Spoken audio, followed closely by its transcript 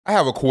I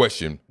have a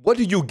question. What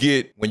do you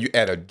get when you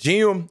add a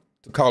gem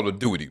to Call of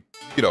Duty?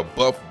 You get a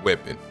buff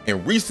weapon.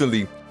 And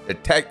recently, the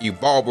TAC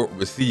Evolver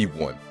received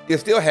one. It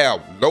still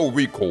have low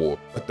recoil,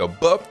 but the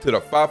buff to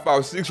the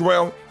 5.56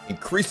 round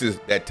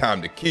increases that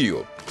time to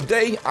kill.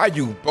 Today, I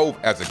use both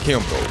as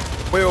akimbo.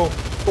 Well,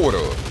 sort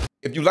of.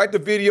 If you like the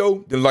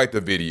video, then like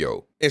the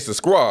video. And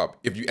subscribe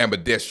if you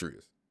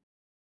ambidextrous.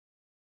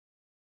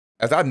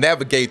 As I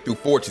navigate through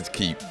Fortune's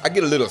Keep, I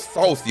get a little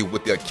saucy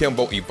with the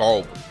Akimbo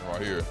Evolver.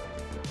 Right here.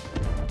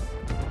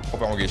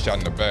 Hope I don't get shot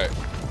in the back.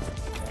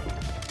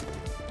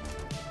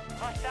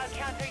 Hostile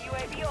counter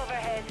UAV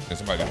overhead. And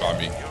somebody by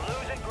me. You're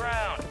losing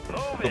ground.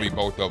 Could be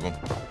both of them.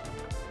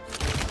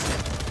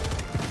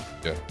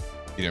 Yeah,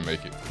 he didn't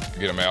make it.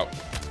 Get him out.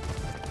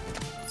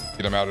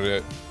 Get him out of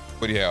that.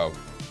 What do you have?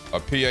 A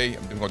PA? I'm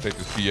just gonna take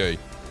this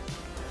PA.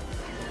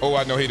 Oh,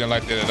 I know he didn't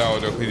like that at all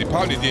though, because he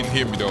probably didn't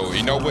hear me though.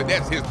 You know what?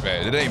 That's his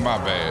bad. It ain't my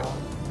bad.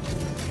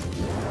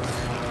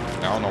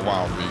 Now, I don't know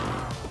why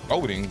I'm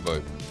loading,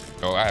 but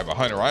you know, I have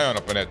 100 rounds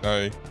up in that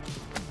thing.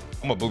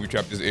 I'm gonna booby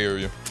trap this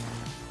area.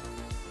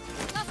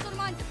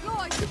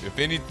 If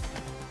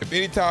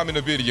any time in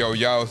the video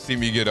y'all see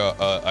me get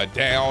a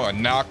down, a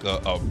knock,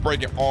 a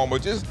breaking armor,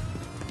 just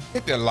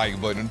hit that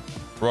like button,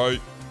 right?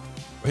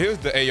 Here's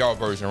the AR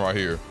version right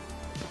here.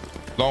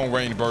 Long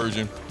range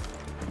version.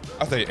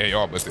 I say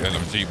AR, but it's the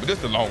LMG, but this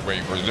is the long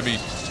range version.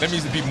 Let me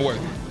be more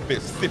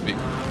specific.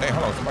 Hey,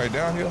 hold on, somebody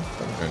down here?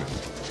 Wait a minute.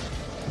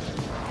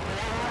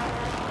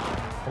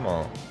 Come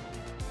on.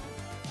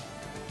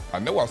 I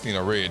know I've seen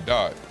a red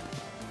dot,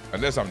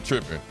 unless I'm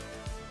tripping.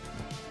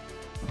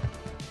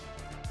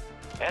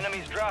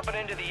 Enemies dropping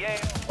into the air.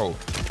 Oh,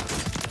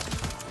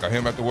 got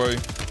him out the way.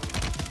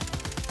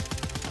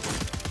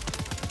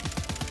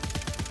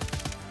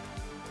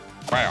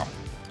 Wow.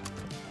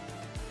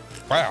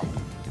 Wow.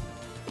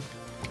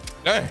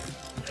 Dang.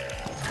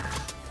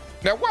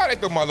 Now why they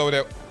throw my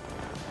loadout?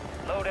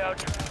 Loadout.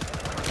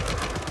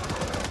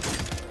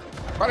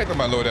 Why they throw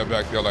my loadout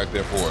back there like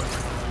that for?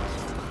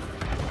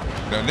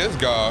 Now this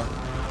guy.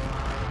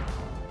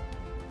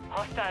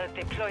 Hostiles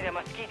deploy the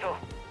mosquito.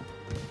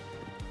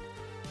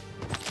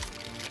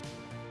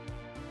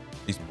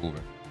 He's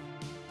moving.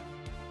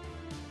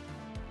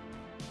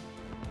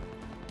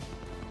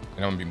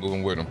 And I'm gonna be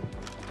moving with him.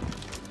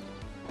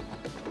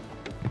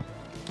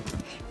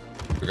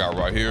 We got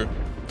right here.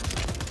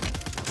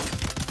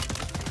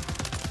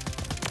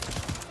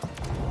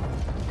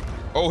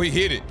 Oh, he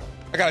hit it.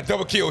 I got a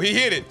double kill. He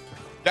hit it.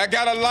 I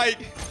got a like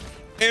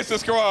and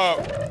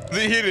subscribe.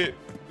 He hit it.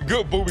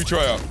 Good booby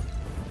trap.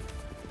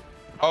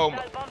 Bomb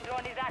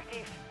drone is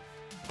active.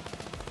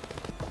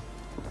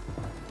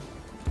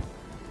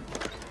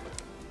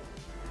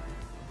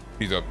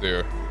 He's up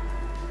there.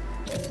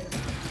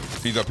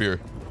 He's up here.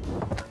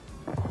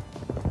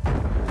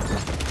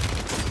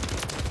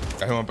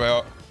 Got him up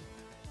out.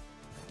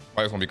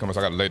 Somebody's gonna be coming, so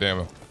I gotta lay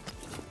down.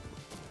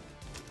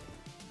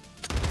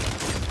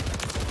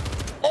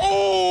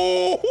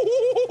 Oh,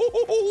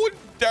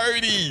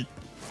 dirty.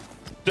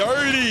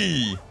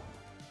 Dirty.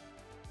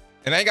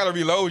 And I ain't gotta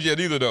reload yet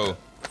either though.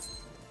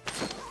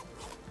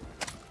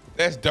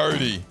 That's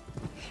dirty.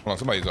 Hold on,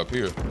 somebody's up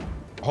here.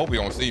 I hope he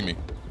don't see me.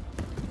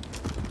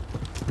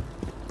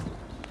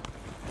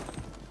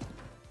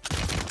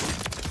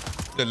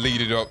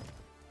 Deleted it up.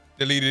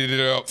 Deleted it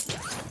up.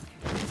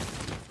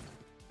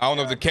 I don't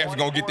know if the caption's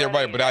gonna get that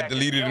right, but I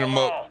deleted them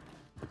up.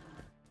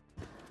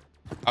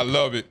 I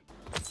love it.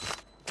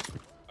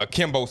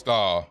 Akimbo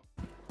style.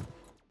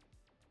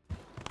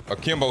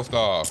 Akimbo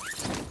style.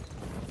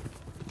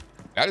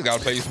 I just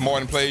gotta play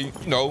smart and play,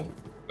 you know,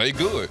 play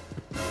good.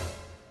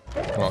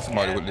 Come on,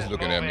 somebody was just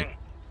looking at me.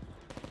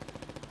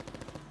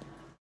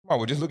 Somebody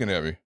was just looking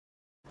at me.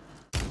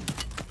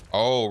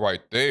 Oh, right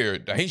there.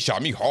 He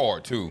shot me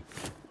hard too.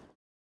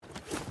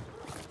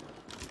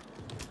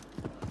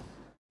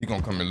 He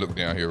gonna come and look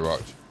down here,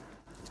 watch.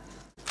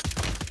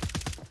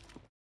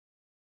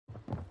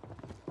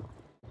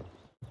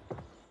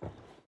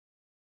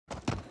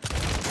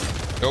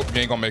 Nope,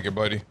 you ain't gonna make it,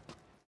 buddy.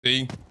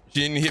 See, she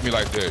didn't hit me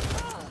like that.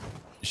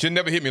 You should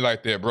never hit me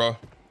like that, bro.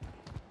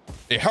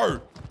 It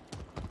hurt.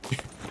 You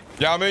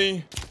know what I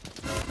mean?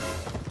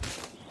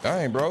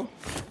 Dang, bro.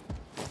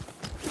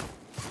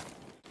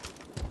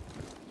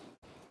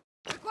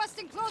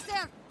 Requesting close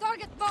air.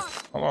 Target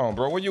marked. Come on,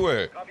 bro. Where you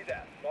at? Copy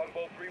that.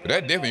 Longbow 3. But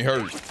that definitely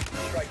hurt.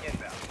 Strike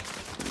inbound.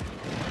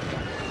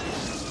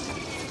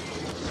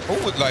 Who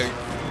was like?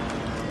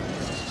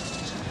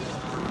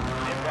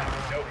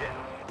 Impact. No hit.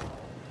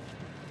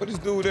 What this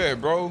dude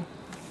at, bro?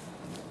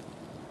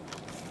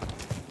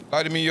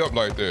 Lighting me up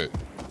like that.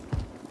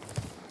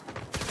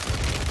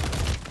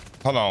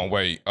 Hold on,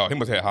 wait. Oh, he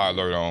must have high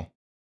alert on.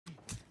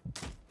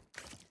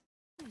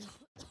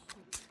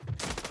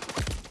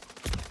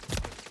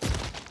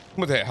 He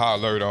must have high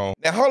alert on.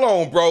 Now, hold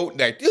on, bro.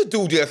 Now, this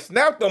dude just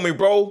snapped on me,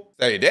 bro.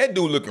 Say, that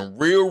dude looking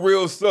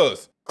real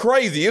sus.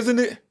 Crazy, isn't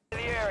it? In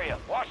the area.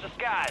 Watch the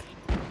skies.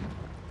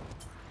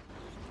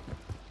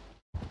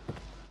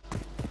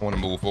 I want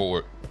to move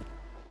forward.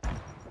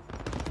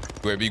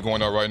 UAV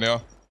going up right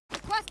now.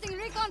 Requesting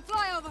recon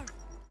flyover.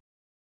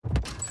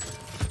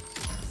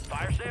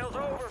 Sale's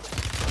over.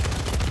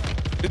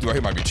 This dude right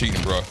here might be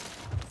cheating, bro.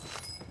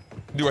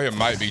 This dude right here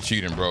might be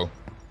cheating, bro.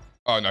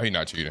 Oh, no, he's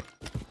not cheating.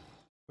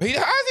 How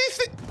is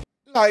he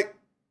like,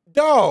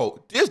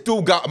 dog, this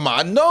dude got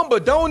my number,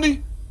 don't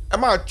he?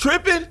 Am I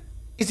tripping?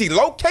 Is he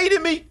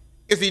locating me?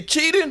 Is he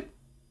cheating?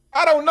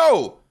 I don't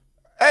know.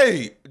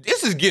 Hey,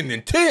 this is getting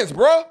intense,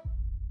 bro.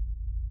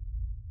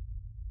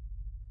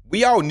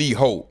 We all need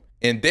hope,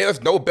 and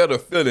there's no better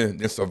feeling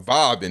than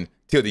surviving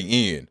till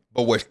the end.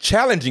 But what's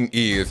challenging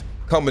is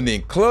coming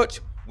in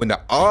clutch when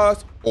the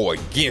odds are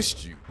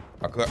against you.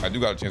 I do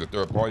got a chance at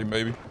third party,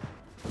 maybe.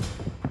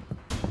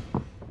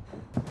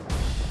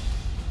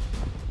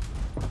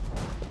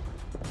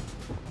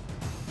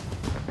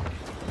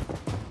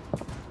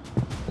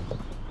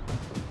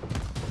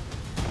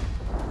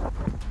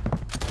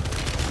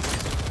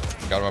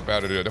 Got him up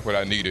out of there. That's what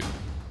I needed.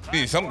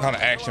 Need some kind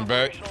of action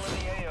back.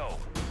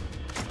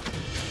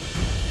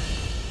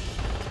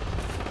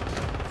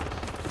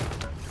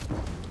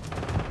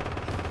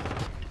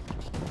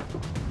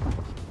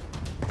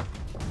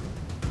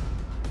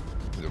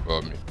 He's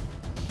above me.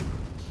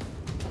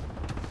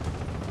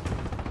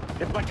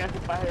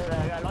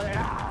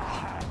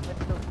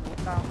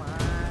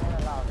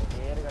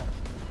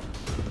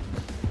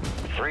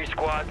 Three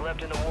squads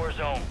left in the war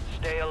zone.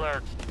 Stay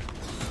alert.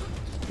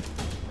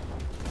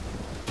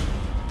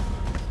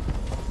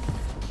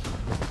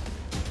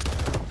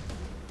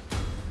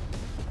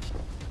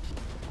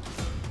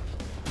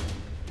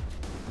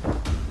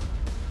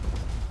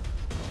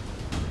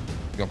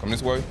 You gonna come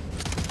this way?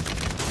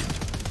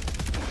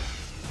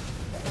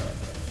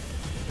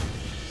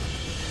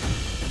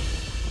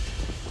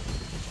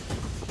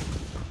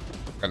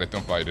 Gotta let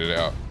them fight it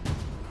out.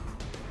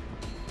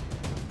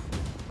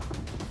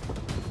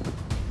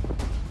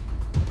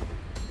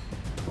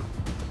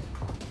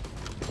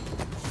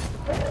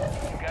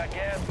 Got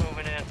gas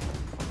moving in.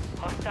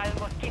 Hostile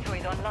mosquito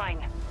is online.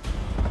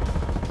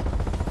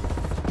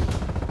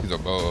 He's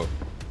above.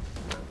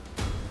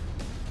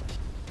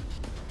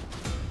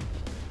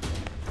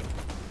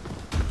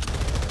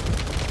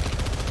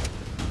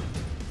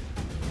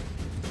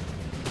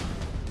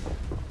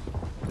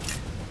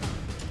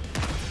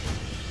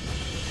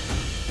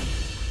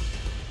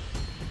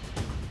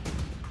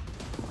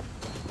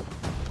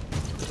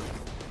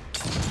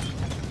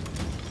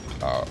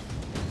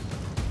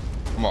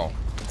 Come on.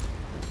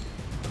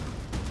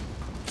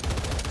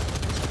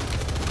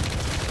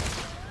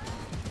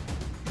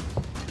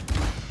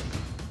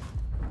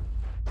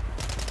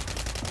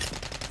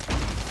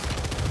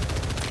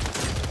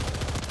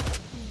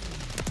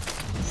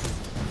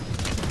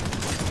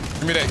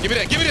 Give me that, give me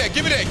that, give me that,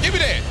 give me that, give me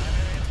that.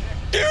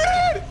 Give me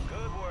that!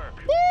 Good work.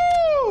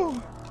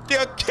 Woo!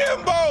 The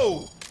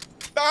Akimbo!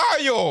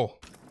 Style!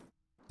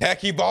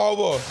 Tacky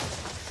Barber.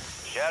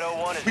 Shadow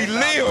 1 is We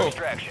inbound for live.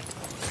 extraction.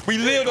 We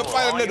live to Visual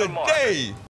fight on your another mark. day.